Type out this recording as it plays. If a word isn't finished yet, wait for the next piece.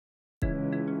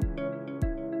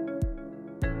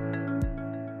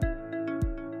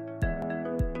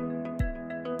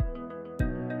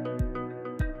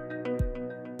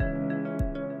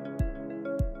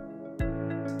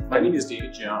My name is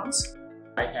David Jones.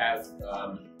 I have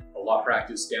a law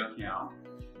practice downtown.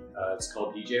 It's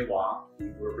called DJWA. We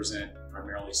represent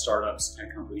primarily startups,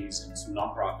 tech companies, and some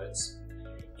nonprofits.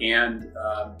 And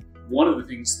one of the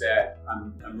things that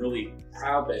I'm really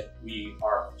proud that we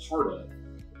are a part of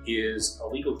is a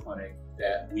legal clinic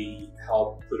that we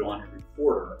help put on every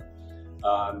quarter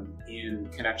in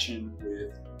connection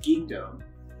with Geekdom.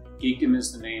 Geekdom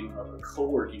is the name of a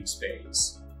co-working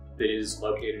space that is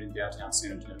located in downtown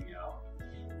San Antonio.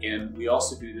 And we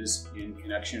also do this in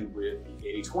connection with the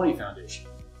 80/20 Foundation,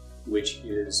 which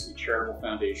is a charitable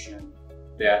foundation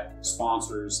that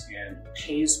sponsors and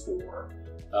pays for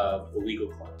the legal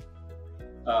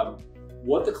clinic.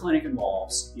 What the clinic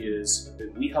involves is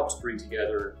that we help to bring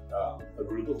together a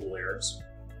group of lawyers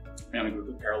and a group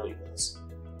of paralegals.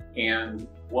 And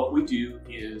what we do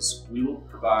is we will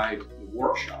provide a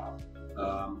workshop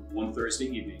one Thursday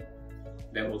evening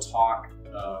that will talk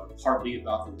partly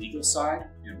about the legal side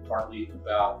and partly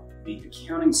about the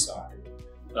accounting side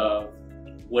of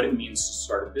what it means to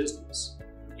start a business.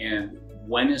 And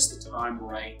when is the time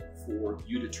right for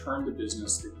you to turn the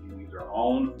business that you either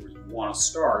own or you want to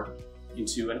start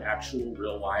into an actual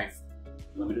real life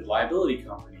limited liability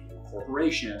company or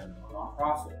corporation or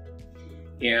nonprofit.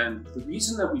 And the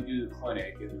reason that we do the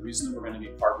clinic and the reason that we're going to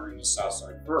be partnering with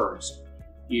Southside First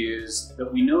is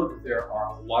that we know that there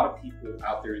are a lot of people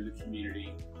out there in the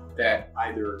community that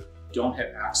either don't have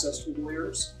access to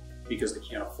lawyers because they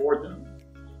can't afford them,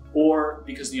 or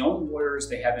because the only lawyers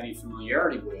they have any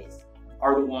familiarity with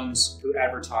are the ones who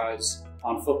advertise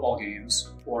on football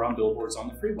games or on billboards on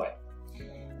the freeway.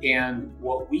 And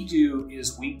what we do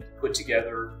is we put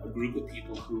together a group of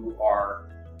people who are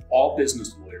all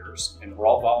business lawyers, and we're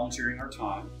all volunteering our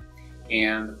time,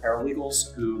 and the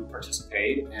paralegals who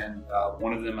participate. And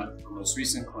one of them at the most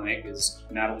recent clinic is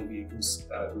Natalie,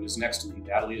 who is next to me.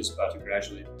 Natalie is about to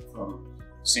graduate from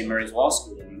St. Mary's Law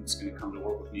School and is going to come to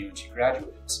work with me when she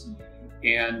graduates.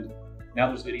 And now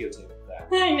there's videotape of that.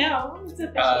 I know, it's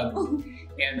official.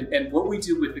 And what we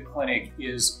do with the clinic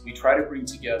is we try to bring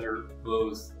together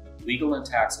both legal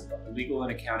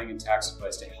and accounting and tax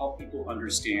advice to help people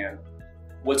understand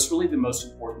what's really the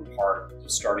most important part of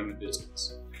starting a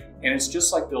business. And it's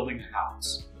just like building a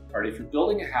house. Right? If you're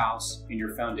building a house and your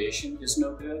foundation is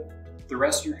no good, the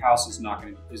rest of your house is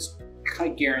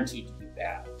kind of guaranteed to be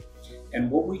bad.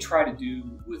 And what we try to do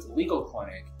with the legal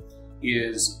clinic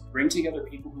is bring together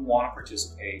people who want to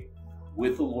participate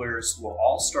with the lawyers who are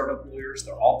all startup lawyers,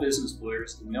 they're all business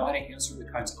lawyers, they know how to answer the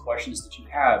kinds of questions that you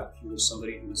have if you're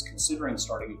somebody who is considering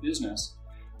starting a business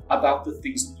about the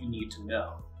things that you need to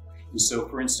know. And so,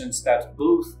 for instance, that's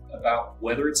both about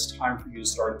whether it's time for you to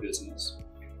start a business.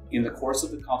 In the course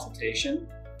of the consultation,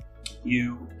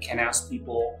 you can ask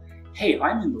people, hey,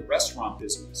 I'm in the restaurant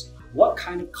business. What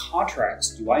kind of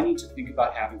contracts do I need to think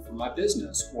about having for my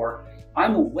business? Or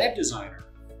I'm a web designer.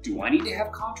 Do I need to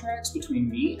have contracts between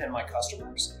me and my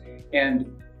customers?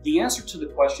 And the answer to the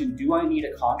question, do I need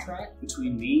a contract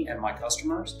between me and my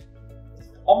customers?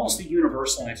 Almost the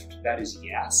universal answer to that is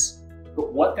yes.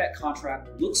 But what that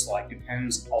contract looks like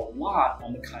depends a lot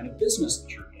on the kind of business that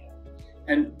you're in.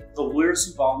 And the lawyers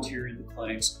who volunteer in the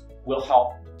clinics will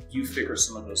help you figure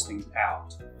some of those things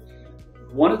out.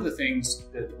 One of the things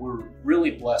that we're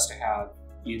really blessed to have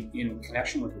in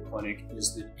connection with the clinic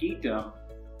is that Geekdom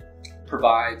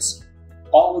provides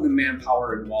all of the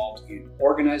manpower involved in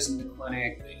organizing the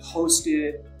clinic. They host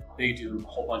it, they do a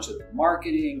whole bunch of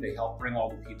marketing, they help bring all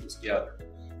the people together.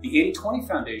 The 80/20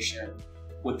 Foundation,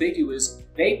 what they do is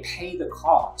they pay the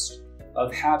cost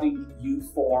of having you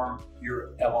form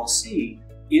your LLC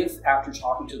if, after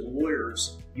talking to the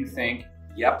lawyers, you think,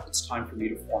 yep, it's time for me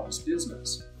to form this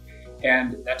business.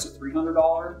 And that's a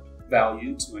 $300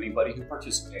 value to anybody who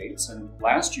participates. And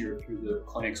last year, through the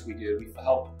clinics we did, we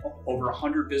helped over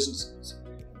 100 businesses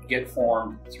get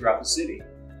formed throughout the city.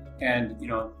 And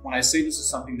when I say this is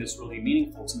something that's really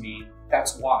meaningful to me,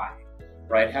 that's why,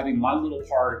 right? Having my little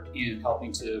part in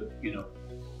helping to,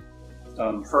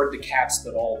 herd the cats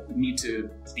that all need to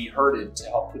be herded to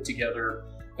help put together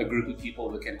a group of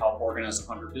people that can help organize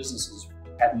 100 businesses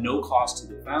at no cost to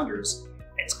the founders,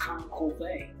 it's kind of a cool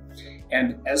thing.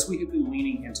 And as we have been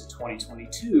leaning into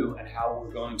 2022 and how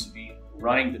we're going to be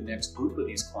running the next group of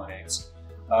these clinics,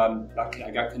 I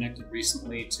got connected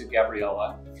recently to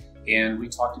Gabriella, and we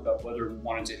talked about whether we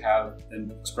wanted to have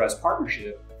an express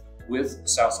partnership with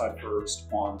Southside First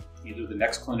on either the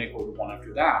next clinic or the one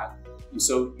after that. And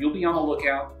so you'll be on the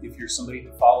lookout if you're somebody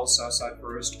who follows Southside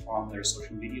First on their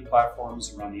social media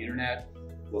platforms around the internet.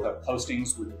 We'll have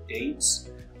postings with dates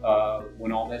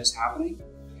when all that is happening,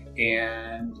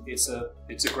 and it's a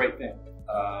great thing.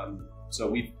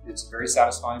 So it's very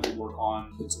satisfying to work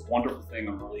on. It's a wonderful thing.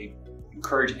 I really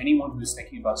encourage anyone who's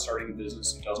thinking about starting a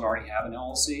business who doesn't already have an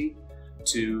LLC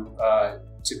to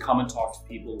come and talk to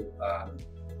people.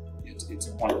 It's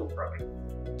a wonderful program.